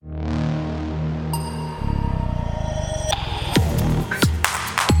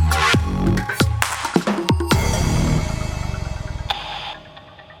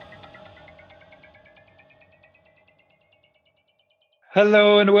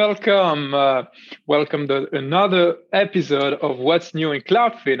Hello and welcome. Welcome to another episode of What's New in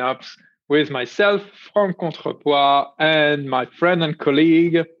Cloud FinOps with myself, Franck Contrepois, and my friend and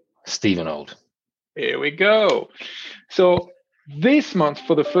colleague, Stephen Old. Here we go. So this month,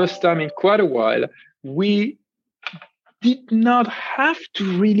 for the first time in quite a while, we did not have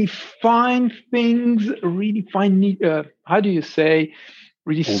to really find things, how do you say,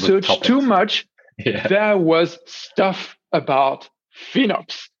 really All the search topics. too much. Yeah. There was stuff about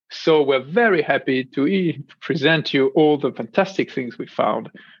FinOps. So we're very happy to present you all the fantastic things we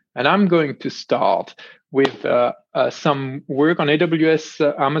found. And I'm going to start with some work on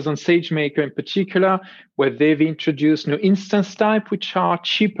AWS, Amazon SageMaker in particular, where they've introduced new instance type, which are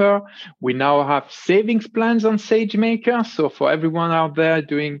cheaper. We now have savings plans on SageMaker. So for everyone out there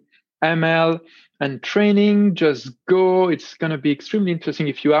doing ML and training, just go. It's going to be extremely interesting.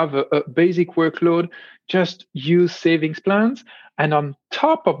 If you have a basic workload, just use savings plans. And on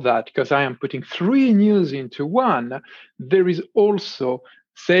top of that, because I am putting three news into one, there is also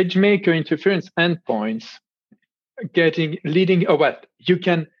SageMaker interference endpoints you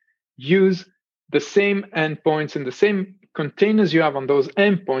can use the same endpoints and the same containers you have on those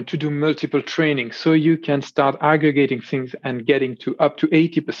endpoints to do multiple training. So you can start aggregating things and getting to up to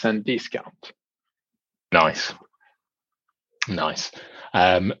 80% discount. Nice.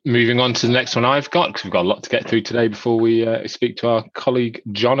 Moving on to the next one I've got, because we've got a lot to get through today before we speak to our colleague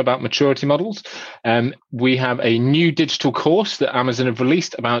John about maturity models. We have a new digital course that Amazon have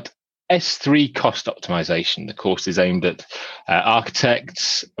released about S3 cost optimization. The course is aimed at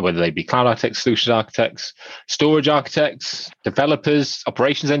architects, whether they be cloud architects, solutions architects, storage architects, developers,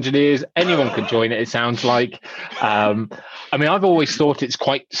 operations engineers. Anyone could join it, it sounds like. I've always thought it's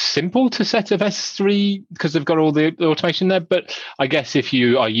quite simple to set up S3 because they've got all the automation there. But I guess if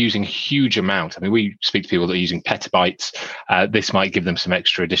you are using a huge amount, we speak to people that are using petabytes, this might give them some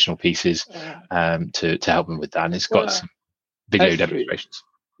extra additional pieces to help them with that. And it's got some video demonstrations.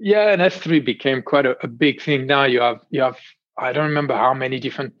 Yeah, and S3 became quite a big thing now. You have I don't remember how many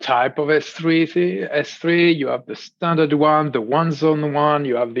different type of S3. You have the standard one, the one zone one,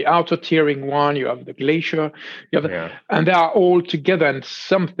 you have the auto tiering one, you have the Glacier, and they are all together. And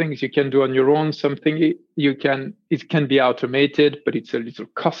some things you can do on your own, something it can be automated, but it's a little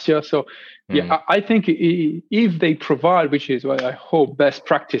costlier. So I think if they provide, which is what I hope, best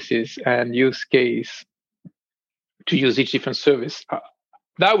practices and use case to use each different service,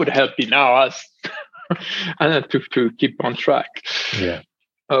 that would help me now us and to keep on track. Yeah.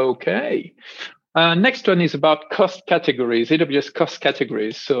 Okay. Next one is about cost categories, AWS cost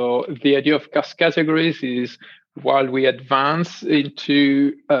categories. So the idea of cost categories is while we advance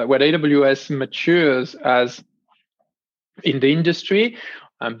into what AWS matures as in the industry,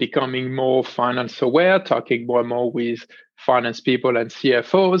 becoming more finance aware, talking more and more with finance people and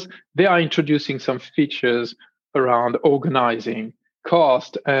CFOs, they are introducing some features around organizing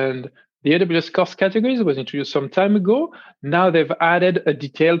cost. And the AWS cost categories was introduced some time ago. Now they've added a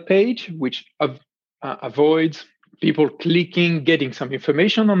detail page, which avoids people getting some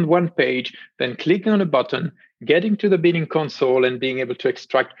information on one page, then clicking on a button, getting to the bidding console and being able to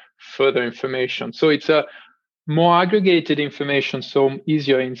extract further information. So it's a more aggregated information, so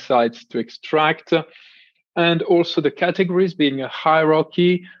easier insights to extract. And also the categories being a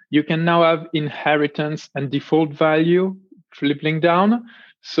hierarchy, you can now have inheritance and default value flipping down.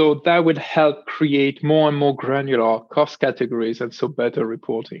 So that would help create more and more granular cost categories and so better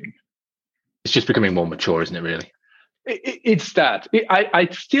reporting. It's just becoming more mature, isn't it, really? It's that. I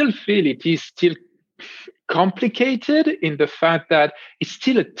still feel it is still complicated in the fact that it's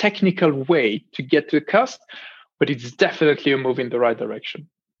still a technical way to get to the cost, but it's definitely a move in the right direction.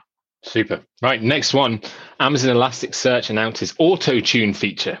 Super. Right, next one. Amazon Elasticsearch announced its auto-tune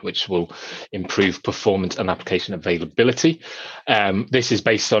feature, which will improve performance and application availability. This is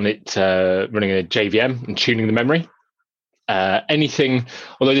based on it running a JVM and tuning the memory.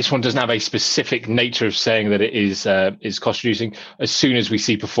 Although this one doesn't have a specific nature of saying that it is cost reducing, as soon as we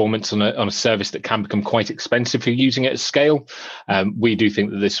see performance on a service that can become quite expensive for using it at scale, we do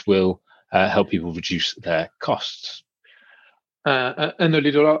think that this will help people reduce their costs. And a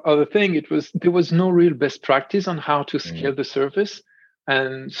little other thing, there was no real best practice on how to scale the service.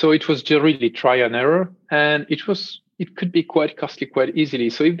 And so it was just really try and error. And it could be quite costly quite easily.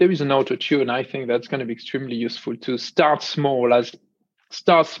 So if there is an auto tune, I think that's going to be extremely useful to start small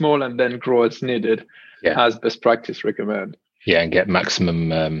and then grow as needed, as best practice recommend. Yeah, and get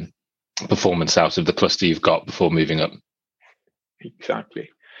maximum performance out of the cluster you've got before moving up.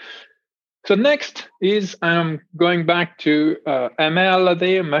 Exactly. So next is going back to ML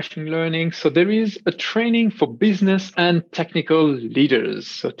there, machine learning. So there is a training for business and technical leaders,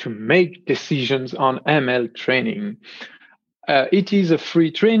 so to make decisions on ML training. It is a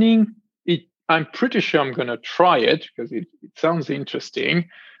free training. I'm pretty sure I'm going to try it because it sounds interesting.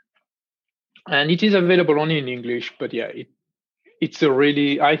 And it is available only in English, but yeah, it's a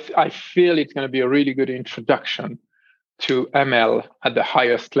really, I feel it's going to be a really good introduction to ML at the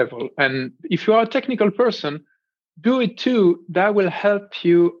highest level. And if you are a technical person, do it too. That will help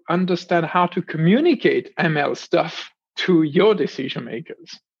you understand how to communicate ML stuff to your decision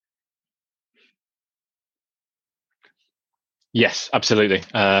makers. Yes, absolutely.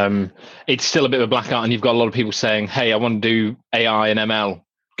 It's still a bit of a blackout, and you've got a lot of people saying, "Hey, I want to do AI and ML.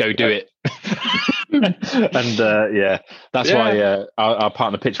 Go do it." And that's why our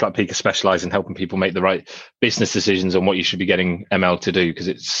partner PitchBlack Peak specialize in helping people make the right business decisions on what you should be getting ML to do, because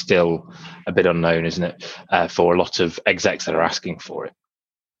it's still a bit unknown, isn't it, for a lot of execs that are asking for it.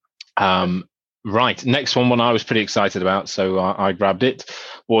 Right, next one I was pretty excited about, so I grabbed it,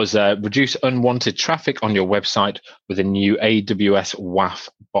 was reduce unwanted traffic on your website with a new AWS WAF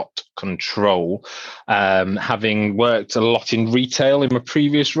bot control. Having worked a lot in retail in my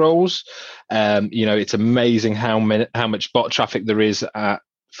previous roles, it's amazing how much bot traffic there is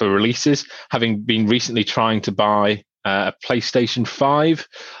for releases. Having been recently trying to buy a PlayStation 5,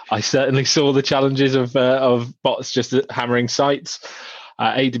 I certainly saw the challenges of bots just hammering sites.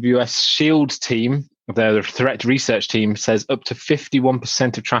 AWS Shield team, their threat research team, says up to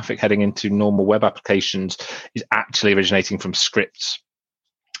 51% of traffic heading into normal web applications is actually originating from scripts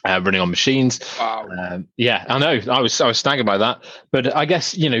running on machines. Wow. Yeah, I know. I was staggered by that. But I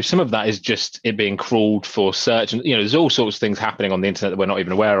guess, some of that is just it being crawled for search. And, there's all sorts of things happening on the internet that we're not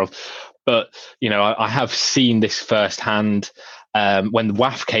even aware of. But, I have seen this firsthand. When the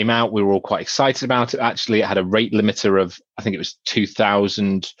WAF came out, we were all quite excited about it. Actually, it had a rate limiter of, I think it was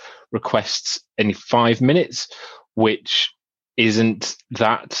 2,000 requests in 5 minutes, which isn't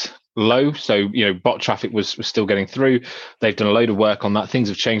that low. So, bot traffic was still getting through. They've done a load of work on that. Things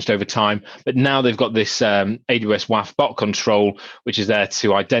have changed over time. But now they've got this AWS WAF bot control, which is there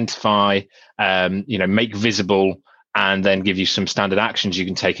to identify, make visible, and then give you some standard actions you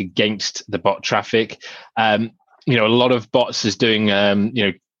can take against the bot traffic. A lot of bots is doing,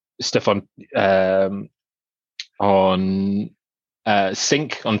 stuff on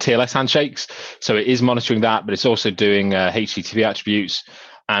sync on TLS handshakes. So it is monitoring that, but it's also doing HTTP attributes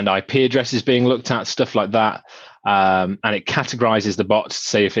and IP addresses being looked at, stuff like that. And it categorizes the bots,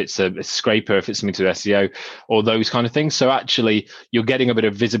 say if it's a scraper, if it's something to SEO, or those kind of things. So actually, you're getting a bit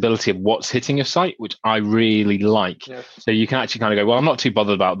of visibility of what's hitting your site, which I really like. Yes. So you can actually kind of go, well, I'm not too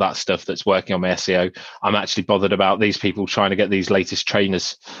bothered about that stuff that's working on my SEO. I'm actually bothered about these people trying to get these latest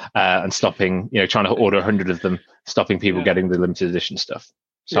trainers and stopping, trying to order 100 of them, stopping people getting the limited edition stuff.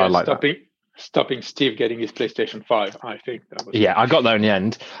 So I like that. Stopping Steve getting his PlayStation 5, I think that was. Yeah, I got there in the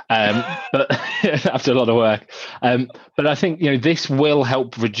end, but after a lot of work. But I think this will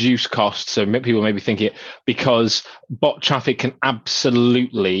help reduce costs. So people may be thinking it, because bot traffic can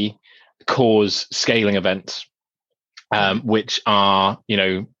absolutely cause scaling events, which are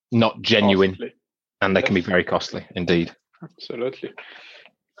not genuine, costly. And they can be very costly indeed. Absolutely.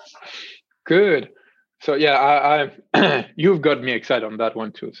 Good. So yeah, I you've got me excited on that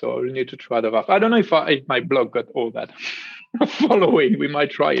one too. So we need to try the WAF. I don't know if my blog got all that following. We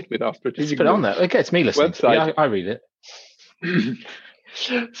might try it with our strategic. Put it on there. Okay, it's me listening. Website. Yeah, I read it.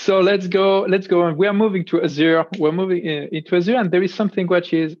 So let's go. And we are moving to Azure. We're moving into Azure, and there is something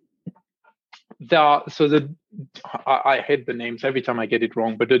which is there. So I hate the names every time I get it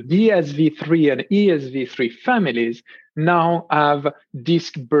wrong, but the DSV3 and ESV3 families now have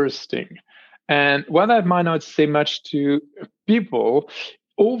disk bursting. And while that might not say much to people,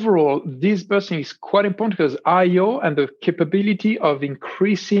 overall, this bursting is quite important because I/O and the capability of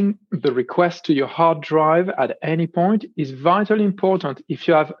increasing the request to your hard drive at any point is vitally important if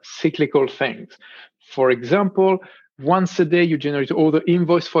you have cyclical things. For example, once a day you generate all the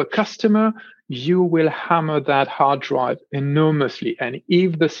invoice for a customer, you will hammer that hard drive enormously. And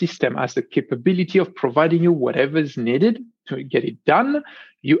if the system has the capability of providing you whatever is needed to get it done,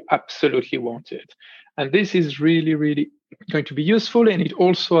 you absolutely want it. And this is really, really going to be useful. And it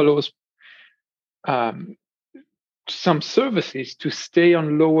also allows some services to stay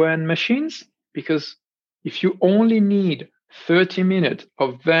on lower end machines, because if you only need 30 minutes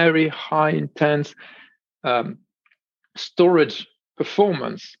of very high intense storage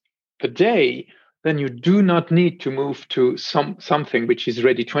performance per day, then you do not need to move to something which is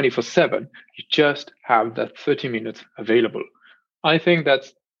ready 24/7. You just have that 30 minutes available. I think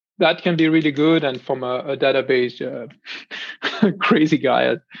that's that can be really good. And from a database crazy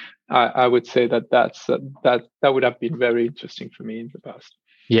guy, I would say that would have been very interesting for me in the past.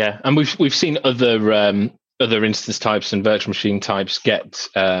 Yeah, and we've seen other instance types and virtual machine types get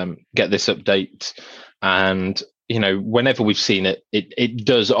this update, and whenever we've seen it, it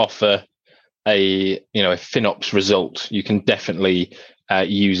does offer a FinOps result. You can definitely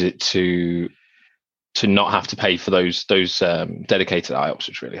use it to not have to pay for those dedicated IOPS,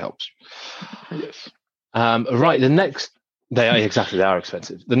 which really helps. Yes. Right. The next, they are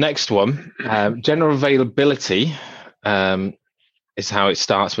expensive. The next one, general availability, is how it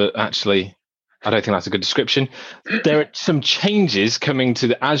starts, but actually, I don't think that's a good description. There are some changes coming to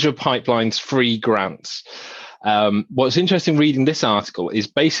the Azure Pipelines free grants. What's interesting reading this article is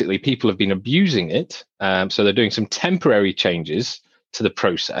basically people have been abusing it. So they're doing some temporary changes to the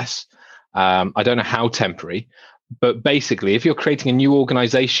process. I don't know how temporary, but basically, if you're creating a new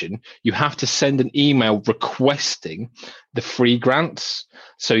organization, you have to send an email requesting the free grants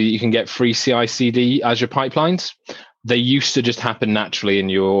so you can get free CI/CD Azure pipelines. They used to just happen naturally in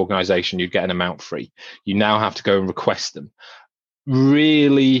your organization. You'd get an amount free. You now have to go and request them.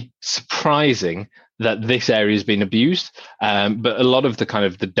 Really surprising that this area has been abused. But a lot of the kind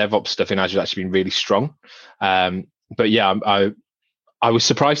of the DevOps stuff in Azure has actually been really strong. But yeah, I was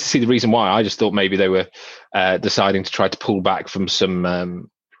surprised to see the reason why. I just thought maybe they were deciding to try to pull back from some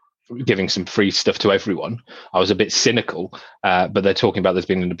giving some free stuff to everyone. I was a bit cynical, but they're talking about there's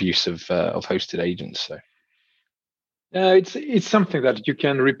been an abuse of hosted agents. So. It's something that you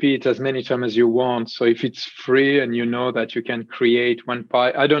can repeat as many times as you want. So if it's free and you know that you can create one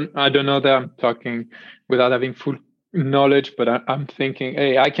I don't know that I'm talking without having full knowledge, but I'm thinking,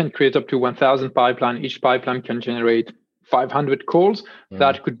 hey, I can create up to 1,000 pipeline. Each pipeline can generate 500 calls.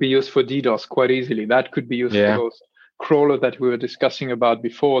 That could be used for DDoS quite easily. That could be used for those crawlers that we were discussing about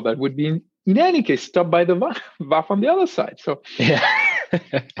before. That would be in any case stopped by the VAF on the other side. So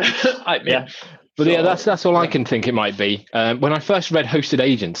But yeah, that's all I can think it might be. When I first read hosted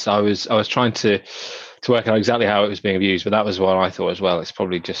agents, I was trying to work out exactly how it was being abused, but that was what I thought as well. It's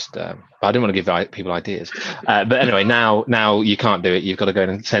probably just I didn't want to give people ideas. But anyway, now you can't do it. You've got to go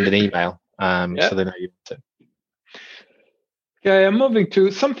and send an email so they know you want to. Okay, I'm moving to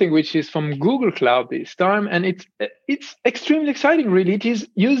something which is from Google Cloud this time, and it's extremely exciting, really. It is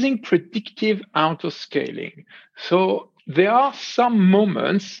using predictive auto-scaling. So there are some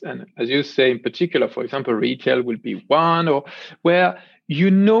moments, and as you say, in particular, for example, retail will be one, or where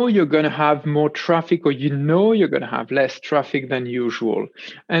you're going to have more traffic, or you're going to have less traffic than usual.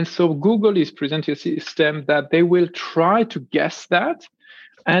 And so Google is presenting a system that they will try to guess that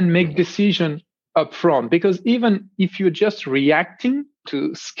and make decision upfront, because even if you're just reacting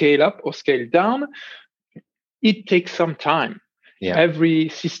to scale up or scale down, it takes some time. Yeah. Every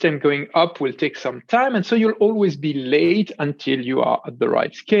system going up will take some time. And so you'll always be late until you are at the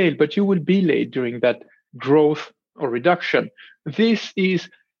right scale, but you will be late during that growth or reduction. This is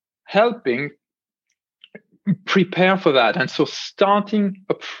helping prepare for that. And so starting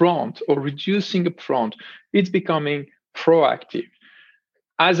upfront or reducing upfront, it's becoming proactive.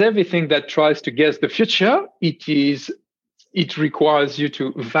 As everything that tries to guess the future, it requires you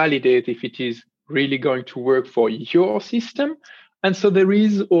to validate if it is really going to work for your system. And so there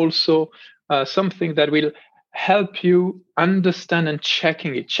is also something that will help you understand and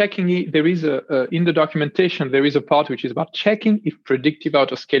checking it. There is in the documentation, there is a part which is about checking if predictive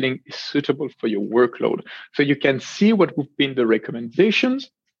auto-scaling is suitable for your workload. So you can see what would be the recommendations,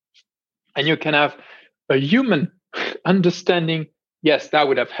 and you can have a human understanding, yes, that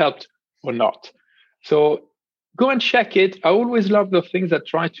would have helped or not. So go and check it. I always love the things that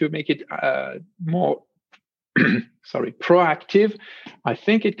try to make it more proactive. I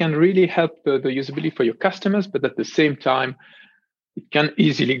think it can really help the usability for your customers, but at the same time, it can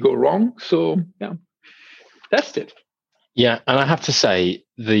easily go wrong. So yeah, test it. Yeah, and I have to say,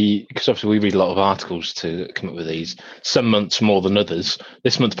 because obviously we read a lot of articles to come up with these, some months more than others.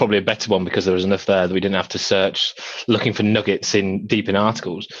 This month's probably a better one because there was enough there that we didn't have to search looking for nuggets deep in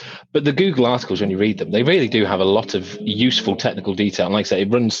articles. But the Google articles, when you read them, they really do have a lot of useful technical detail. And like I say,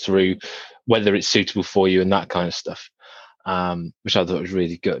 it runs through whether it's suitable for you and that kind of stuff, which I thought was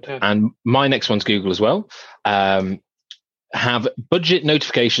really good. Yeah. And my next one's Google as well. Have budget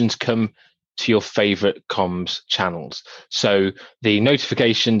notifications come to your favorite comms channels. So the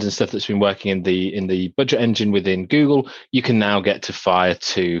notifications and stuff that's been working in the budget engine within Google, you can now get to fire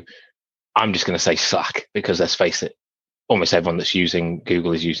to, I'm just going to say Slack, because let's face it, almost everyone that's using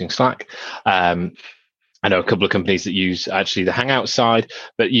Google is using Slack. I know a couple of companies that use actually the Hangout side,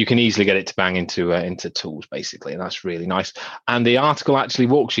 but you can easily get it to bang into tools basically, and that's really nice. And the article actually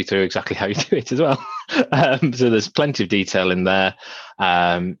walks you through exactly how you do it as well. So there's plenty of detail in there.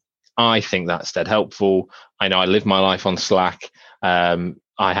 I think that's dead helpful. I know I live my life on Slack.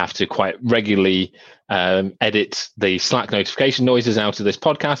 I have to quite regularly edit the Slack notification noises out of this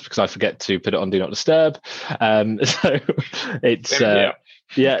podcast because I forget to put it on Do Not Disturb. So it's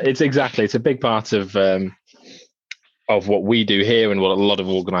it's a big part of what we do here and what a lot of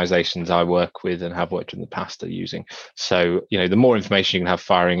organizations I work with and have worked in the past are using. So, the more information you can have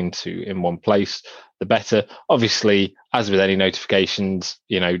firing in one place, the better. Obviously, as with any notifications,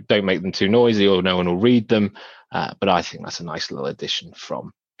 don't make them too noisy or no one will read them. But I think that's a nice little addition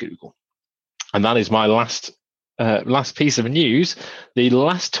from Google. And that is my last piece of news. The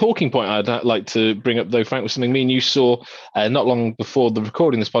last talking point I'd like to bring up, though, Frank, was something me and you saw not long before the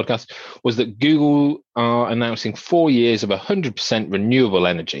recording of this podcast, was that Google are announcing 4 years of 100% renewable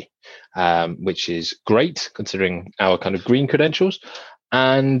energy, which is great considering our kind of green credentials.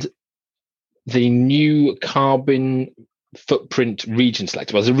 And the new carbon footprint region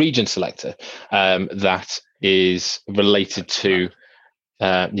selector, well, there's a region selector that is related to,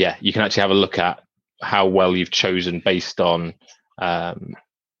 you can actually have a look at how well you've chosen based on the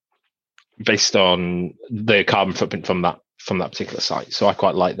carbon footprint from that particular site. So I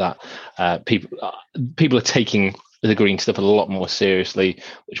quite like that. People are taking the green stuff a lot more seriously,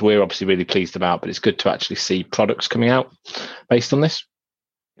 which we're obviously really pleased about. But it's good to actually see products coming out based on this.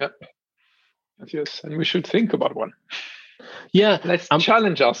 Yep. Yes, and we should think about one. Yeah, let's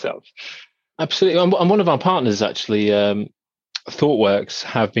challenge ourselves. Absolutely, and one of our partners actually, ThoughtWorks,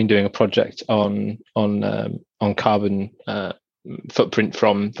 have been doing a project on carbon footprint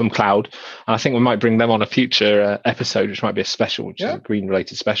from cloud, and I think we might bring them on a future episode, which might be a special, which is a green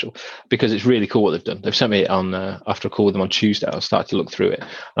related special, because it's really cool what they've done. They've sent me it on after a call with them on Tuesday. I started to look through it, and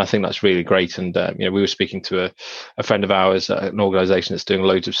I think that's really great. And we were speaking to a friend of ours at an organization that's doing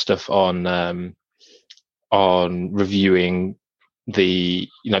loads of stuff on reviewing the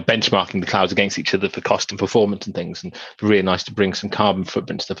benchmarking the clouds against each other for cost and performance and things, and it's really nice to bring some carbon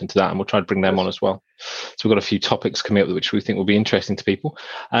footprint stuff into that, and we'll try to bring them on as well. So we've got a few topics coming up which we think will be interesting to people,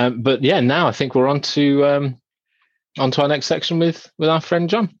 but now I think we're on to our next section with our friend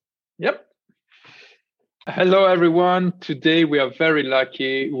John. Yep. Hello everyone. Today we are very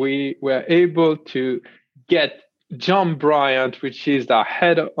lucky. We were able to get John Bryant, which is the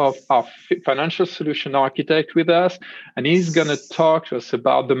head of our financial solution architect, with us, and he's going to talk to us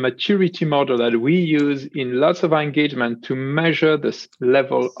about the maturity model that we use in lots of engagement to measure this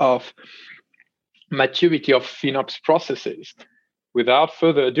level of maturity of FinOps processes. Without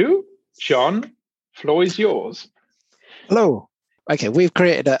further ado, John, floor is yours. Hello. Okay, we've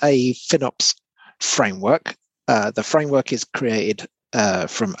created a FinOps framework. The framework is created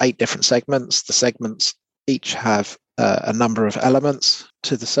from 8 different segments. The segments each have a number of elements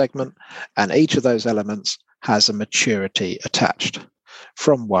to the segment, and each of those elements has a maturity attached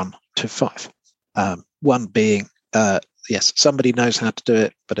from 1 to 5. 1 being, yes, somebody knows how to do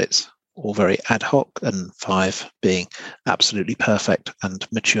it, but it's all very ad hoc, and 5 being absolutely perfect and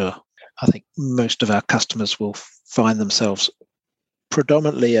mature. I think most of our customers will find themselves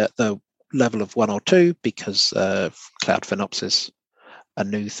predominantly at the level of 1 or 2 because Cloud FinOps is a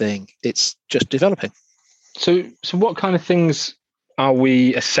new thing. It's just developing. So what kind of things are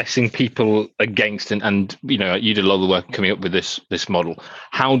we assessing people against? And you did a lot of the work coming up with this model.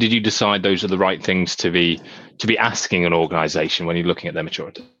 How did you decide those are the right things to be asking an organization when you're looking at their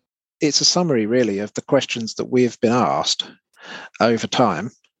maturity? It's a summary, really, of the questions that we've been asked over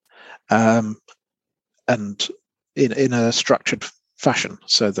time, and in a structured fashion,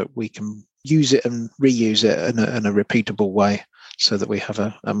 so that we can use it and reuse it in a repeatable way, so that we have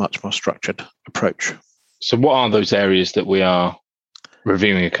a much more structured approach. So what are those areas that we are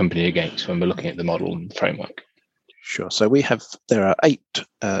reviewing a company against when we're looking at the model and the framework? Sure. So there are 8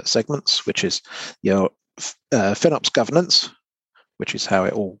 segments, which is your FinOps governance, which is how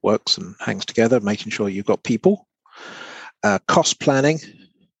it all works and hangs together, making sure you've got people. Cost planning,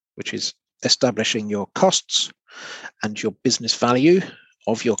 which is establishing your costs and your business value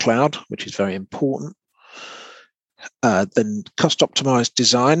of your cloud, which is very important. Then cost optimized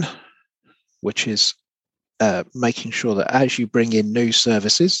design, which is making sure that as you bring in new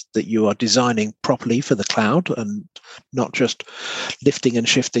services, that you are designing properly for the cloud and not just lifting and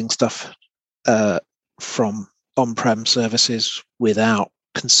shifting stuff from on-prem services without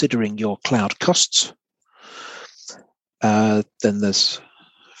considering your cloud costs. Then there's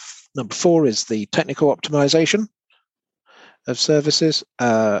number 4 is the technical optimization of services,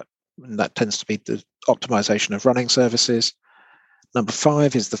 and that tends to be the optimization of running services. Number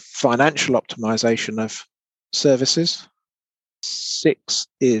 5 is the financial optimization of services. 6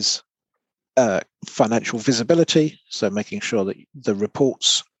 is financial visibility, so making sure that the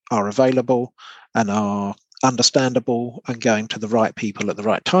reports are available and are understandable and going to the right people at the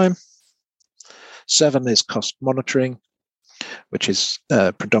right time. 7 is cost monitoring, which is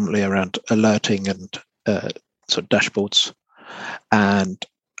predominantly around alerting and sort of dashboards. And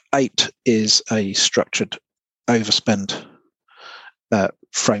 8 is a structured overspend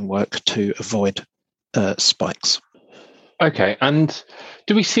framework to avoid spikes. Okay, and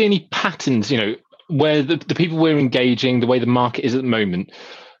do we see any patterns, where the people we're engaging, the way the market is at the moment,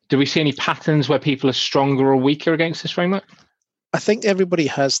 do we see any patterns where people are stronger or weaker against this framework? I think everybody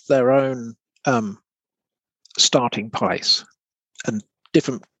has their own starting place, and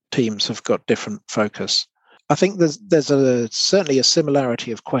different teams have got different focus. I think there's certainly a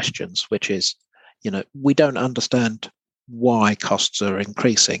similarity of questions, which is, we don't understand why costs are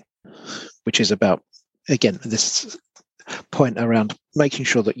increasing, which is about, again, this point around making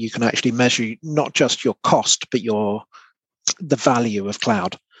sure that you can actually measure not just your cost, but the value of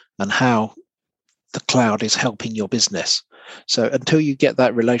cloud and how the cloud is helping your business. So until you get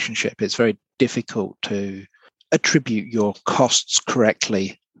that relationship, it's very difficult to attribute your costs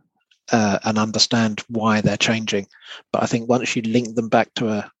correctly and understand why they're changing. But I think once you link them back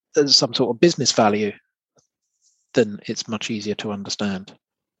to some sort of business value, then it's much easier to understand.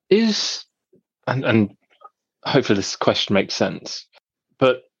 And hopefully this question makes sense,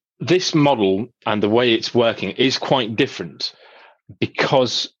 but this model and the way it's working is quite different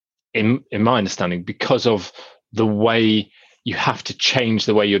because, in my understanding, because of the way you have to change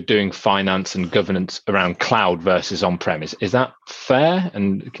the way you're doing finance and governance around cloud versus on-prem. Is that fair?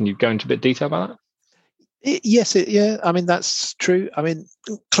 And can you go into a bit of detail about that? Yes, I mean, that's true. I mean,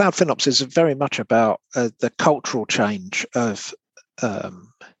 Cloud FinOps is very much about the cultural change of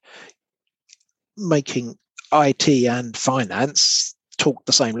making IT and finance talk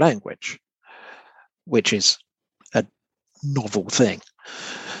the same language, which is a novel thing.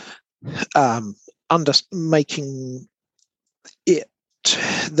 Making it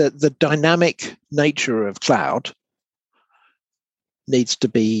the dynamic nature of cloud needs to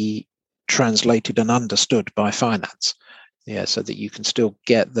be translated and understood by finance, so that you can still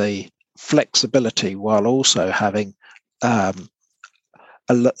get the flexibility while also having an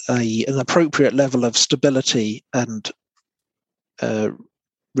appropriate level of stability and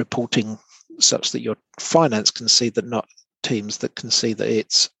reporting, such that your finance can see that, not teams that can see that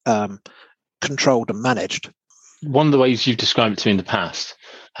it's controlled and managed. One of the ways you've described it to me in the past,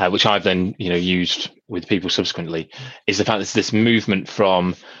 which I've then used with people subsequently, is the fact that this movement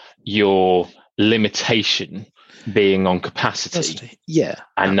from your limitation being on capacity, and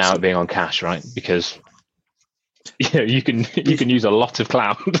absolutely. Now it being on cache, right? Because you can use a lot of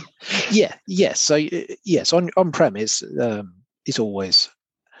cloud. So yes, on-prem is always,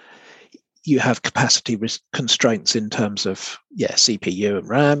 you have capacity constraints in terms of CPU and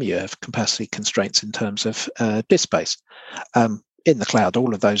RAM. You have capacity constraints in terms of disk space. In the cloud,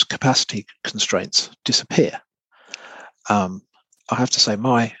 all of those capacity constraints disappear. I have to say,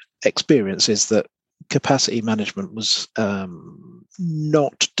 my experience is that capacity management was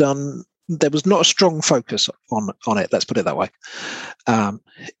not done. There was not a strong focus on it. Let's put it that way.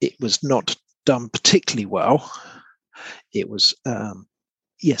 It was not done particularly well. It was.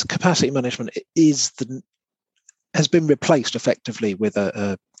 Yes, capacity management has been replaced effectively with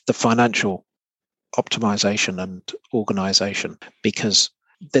the financial optimization and organization, because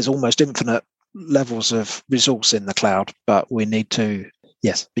there's almost infinite levels of resource in the cloud, but we need to,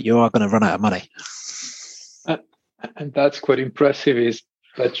 but you are going to run out of money. And that's quite impressive, is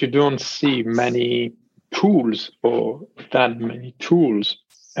that you don't see many tools or that many tools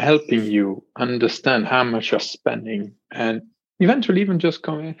helping you understand how much you're spending, and eventually even just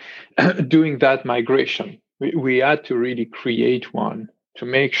doing that migration. We had to really create one to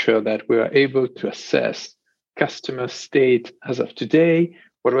make sure that we are able to assess customer state as of today,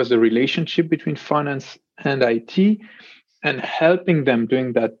 what was the relationship between finance and IT, and helping them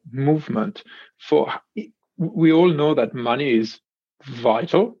doing that movement. We all know that money is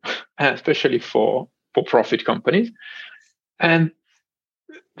vital, especially for profit companies. And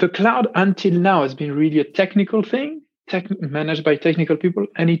the cloud until now has been really a technical thing, managed by technical people,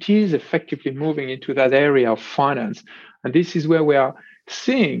 and it is effectively moving into that area of finance. And this is where we are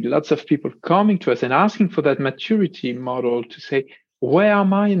seeing lots of people coming to us and asking for that maturity model to say, where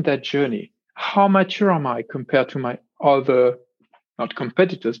am I in that journey? How mature am I compared to my other, not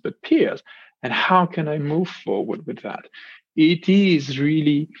competitors, but peers? And how can I move forward with that? It is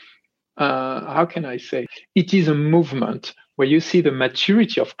really how can I say? It is a movement where you see the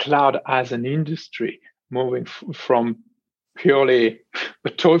maturity of cloud as an industry moving from purely a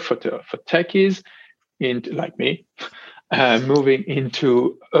toy for techies, into like me, moving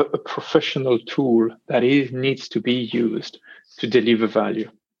into a professional tool that needs to be used to deliver value.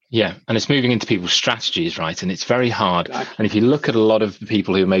 Yeah, and it's moving into people's strategies, right? And it's very hard. Exactly. And if you look at a lot of the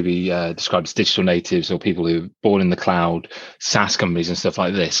people who may be described as digital natives or people who are born in the cloud, SaaS companies and stuff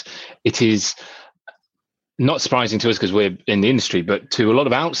like this, it is not surprising to us because we're in the industry, but to a lot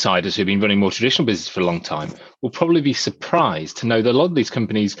of outsiders who've been running more traditional business for a long time, will probably be surprised to know that a lot of these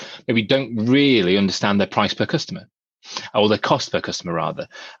companies maybe don't really understand their price per customer, or their cost per customer rather.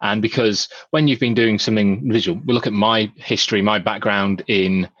 And because when you've been doing something visual, we look at my history, my background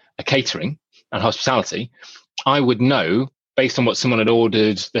in catering and hospitality, I would know based on what someone had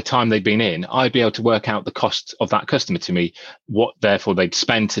ordered, the time they'd been in, I'd be able to work out the cost of that customer to me, what therefore they'd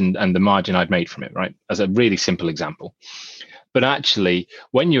spent and the margin I'd made from it, right? As a really simple example. But actually,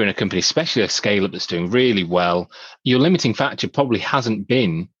 when you're in a company, especially a scale up that's doing really well, your limiting factor probably hasn't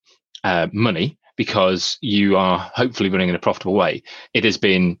been money, because you are hopefully running in a profitable way. It has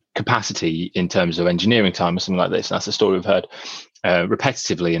been capacity in terms of engineering time or something like this. That's a story we've heard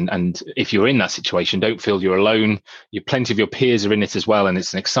repetitively. And if you're in that situation, don't feel you're alone. Plenty of your peers are in it as well. And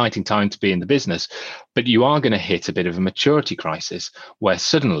it's an exciting time to be in the business. But you are going to hit a bit of a maturity crisis where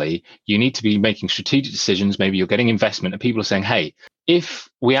suddenly you need to be making strategic decisions. Maybe you're getting investment and people are saying, hey, if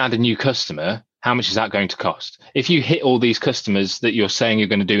we add a new customer, how much is that going to cost? If you hit all these customers that you're saying you're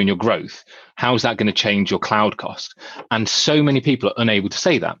going to do in your growth, how is that going to change your cloud cost? And so many people are unable to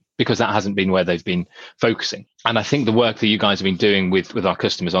say that because that hasn't been where they've been focusing. And I think the work that you guys have been doing with our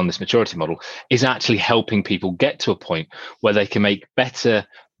customers on this maturity model is actually helping people get to a point where they can make better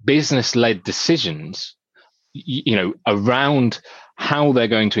business-led decisions, around how they're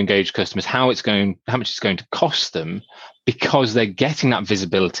going to engage customers, how much it's going to cost them, because they're getting that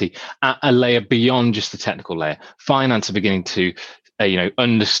visibility at a layer beyond just the technical layer. Finance are beginning to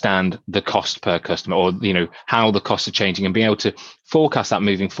understand the cost per customer, or how the costs are changing, and being able to forecast that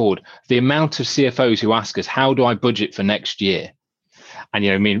moving forward. The amount of CFOs who ask us, how do I budget for next year?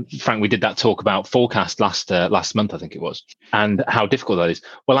 And Frank, we did that talk about forecast last month, I think it was, and how difficult that is.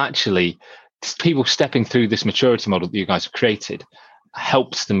 Well, actually, people stepping through this maturity model that you guys have created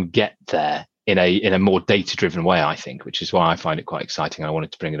helps them get there in a more data-driven way, I think, which is why I find it quite exciting. I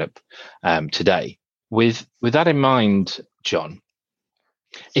wanted to bring it up today. With that in mind, John,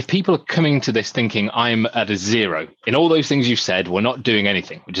 if people are coming to this thinking I'm at a zero in all those things you've said, we're not doing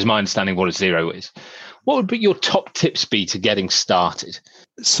anything, which is my understanding of what a zero is, what would be your top tips be to getting started?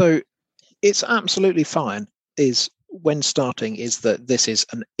 So it's absolutely fine when starting is that this is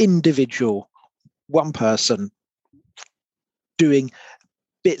an individual, one person doing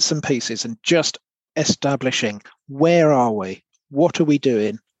bits and pieces and just establishing, where are we? What are we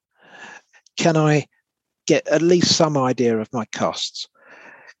doing? Can I get at least some idea of my costs?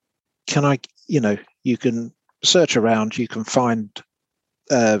 Can I, you can search around, you can find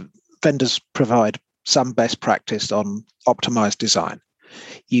vendors provide some best practice on optimized design.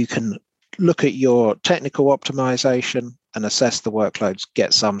 You can look at your technical optimization and assess the workloads,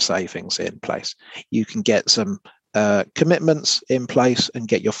 get some savings in place. You can get some commitments in place and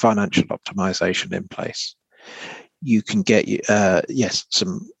get your financial optimization in place. You can get, the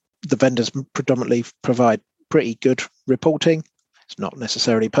vendors predominantly provide pretty good reporting. It's not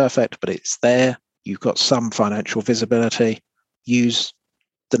necessarily perfect, but it's there. You've got some financial visibility. Use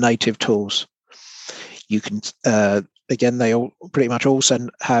the native tools. You can, again, they all pretty much also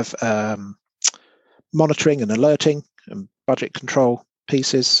have monitoring and alerting and budget control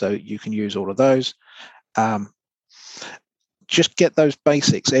pieces, so you can use all of those. Just get those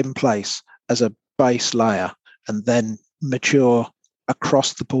basics in place as a base layer and then mature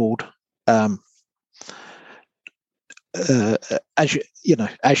across the board as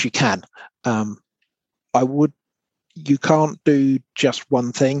you can. You can't do just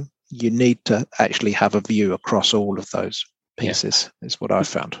one thing. You need to actually have a view across all of those pieces, is what I've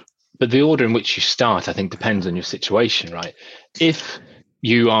found. But the order in which you start, I think, depends on your situation, right? If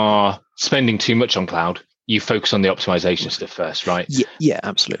you are spending too much on cloud, you focus on the optimization stuff first, right? Yeah,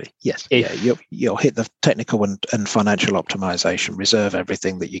 absolutely. Yes. You'll hit the technical and financial optimization, reserve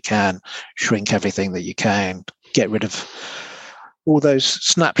everything that you can, shrink everything that you can, get rid of all those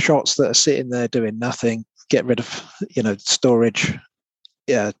snapshots that are sitting there doing nothing, get rid of, storage.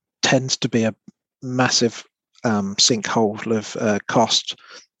 Yeah, tends to be a massive sinkhole of cost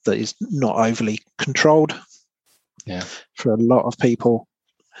that is not overly controlled for a lot of people.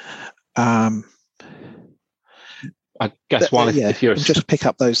 I guess while if you're just pick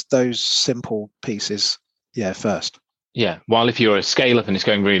up those simple pieces, first. Yeah, while if you're a scale up and it's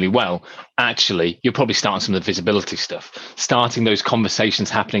going really well, actually, you're probably starting some of the visibility stuff, starting those conversations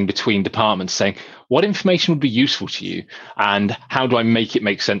happening between departments saying, what information would be useful to you and how do I make it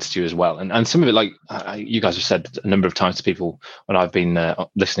make sense to you as well? And some of it, like you guys have said a number of times to people when I've been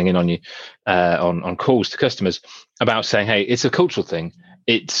listening in on you on calls to customers about saying, hey, it's a cultural thing.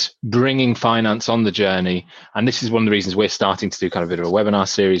 It's bringing finance on the journey. And this is one of the reasons we're starting to do kind of a bit of a webinar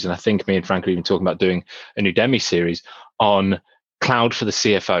series. And I think me and Frank are even talking about doing a new Udemy series on cloud for the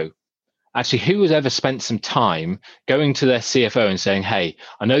CFO. Actually, who has ever spent some time going to their CFO and saying, hey,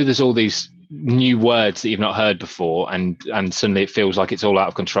 I know there's all these new words that you've not heard before, and suddenly it feels like it's all out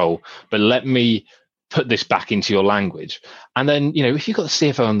of control, but let me put this back into your language. And then, if you've got the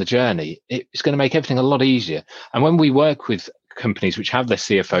CFO on the journey, it's going to make everything a lot easier. And when we work with companies which have their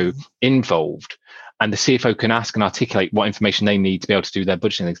CFO involved, and the CFO can ask and articulate what information they need to be able to do their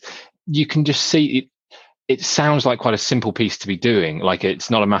budgeting things, you can just see it. It sounds like quite a simple piece to be doing, like it's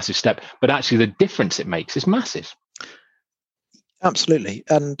not a massive step, but actually the difference it makes is massive. Absolutely.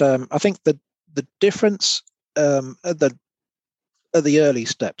 And I think the difference at the early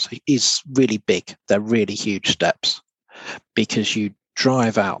steps is really big. They're really huge steps because you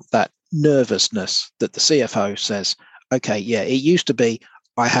drive out that nervousness that the CFO says, okay, yeah, it used to be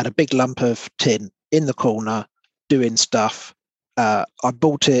I had a big lump of tin in the corner doing stuff. I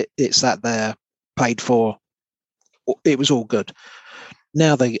bought it, it sat there, paid for, it was all good.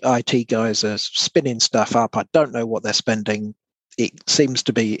 Now the IT guys are spinning stuff up. I don't know what they're spending. It seems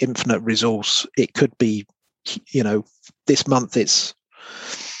to be infinite resource. It could be, this month it's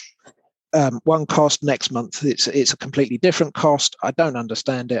one cost, next month it's a completely different cost. I don't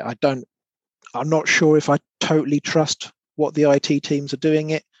understand it. I'm not sure if I totally trust what the IT teams are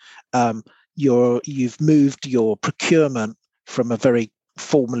doing it. You've moved your procurement from a very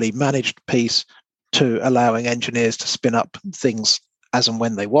formally managed piece to allowing engineers to spin up things as and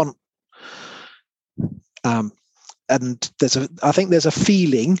when they want. And I think there's a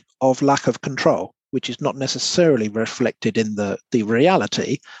feeling of lack of control, which is not necessarily reflected in the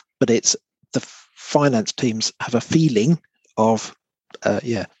reality, but it's the finance teams have a feeling of,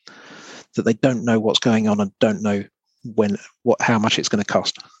 that they don't know what's going on and don't know how much it's going to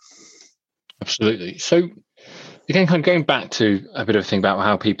cost. Absolutely. So again, kind of going back to a bit of a thing about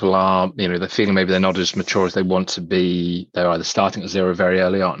how people are, they're feeling maybe they're not as mature as they want to be. They're either starting at zero very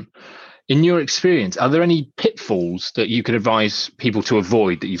early on. In your experience, are there any pitfalls that you could advise people to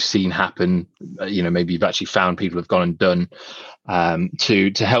avoid that you've seen happen? Maybe you've actually found people have gone and done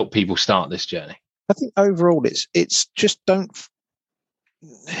to help people start this journey. I think overall, it's just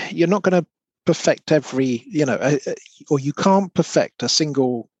you're not going to perfect every, or you can't perfect a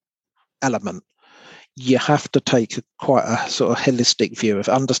single element. You have to take quite a sort of holistic view of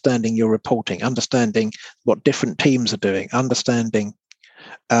understanding your reporting, understanding what different teams are doing, understanding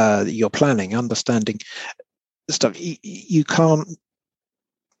your planning, understanding stuff. You can't,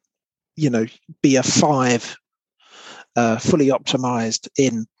 be a 5 fully optimized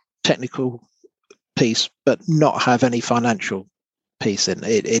in technical piece, but not have any financial piece in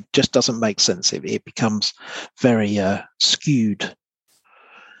it. It just doesn't make sense. It becomes very skewed.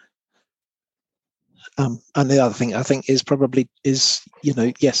 And the other thing I think is probably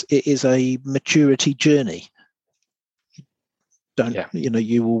yes, it is a maturity journey.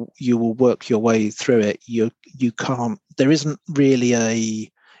 You will work your way through it. You can't. There isn't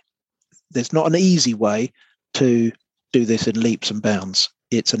really there's not an easy way to do this in leaps and bounds.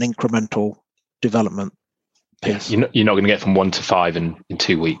 It's an incremental development piece. Yeah, you're not going to get from 1 to 5 in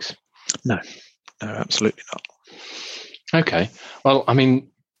 2 weeks. No, absolutely not. Okay. Well, I mean,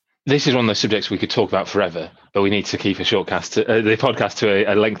 this is one of those subjects we could talk about forever, but we need to keep the podcast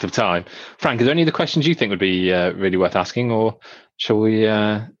to a length of time. Frank, are there any other questions you think would be really worth asking, or shall we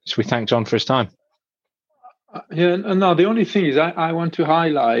thank John for his time? No, the only thing is I want to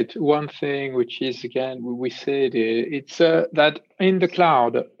highlight one thing, which is, again, we said it's that in the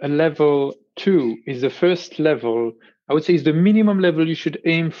cloud, a level 2 is the first level. I would say is the minimum level you should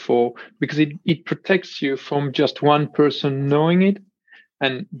aim for, because it protects you from just one person knowing it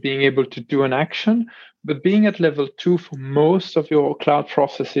and being able to do an action. But being at level 2 for most of your cloud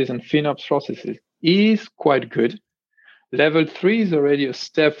processes and FinOps processes is quite good. Level 3 is already a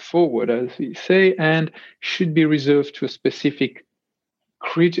step forward, as we say, and should be reserved to a specific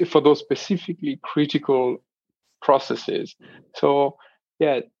for those specifically critical processes. So,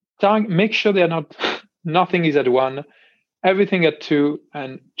 make sure they're not. Nothing is at 1, everything at 2,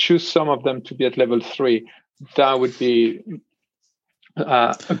 and choose some of them to be at level 3. That would be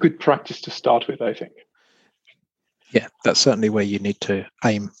a good practice to start with, I think. Yeah, that's certainly where you need to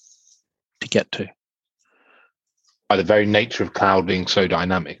aim to get to. By the very nature of cloud being so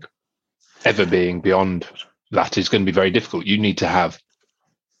dynamic, ever being beyond that is going to be very difficult. You need to have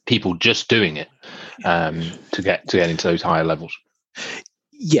people just doing it to get into those higher levels.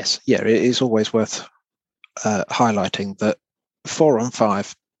 Yes, yeah, it is always worth highlighting that 4 on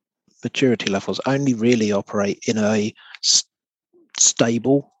 5 maturity levels only really operate in a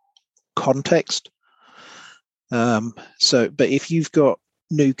stable context. But if you've got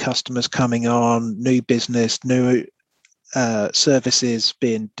new customers coming on, new business, new services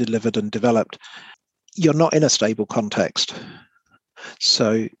being delivered and developed, you're not in a stable context.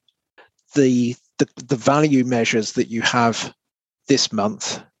 So the value measures that you have this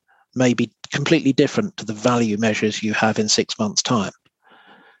month may be completely different to the value measures you have in 6 months' time.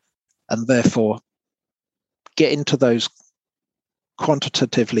 And therefore, getting to those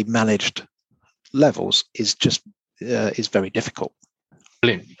quantitatively managed levels is just is very difficult.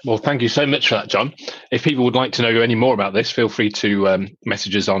 Brilliant. Well, thank you so much for that, John. If people would like to know any more about this, feel free to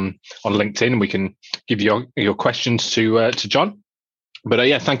message us on LinkedIn, and we can give you your questions to John. But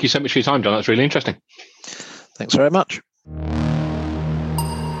yeah, thank you so much for your time, John. That's really interesting. Thanks very much.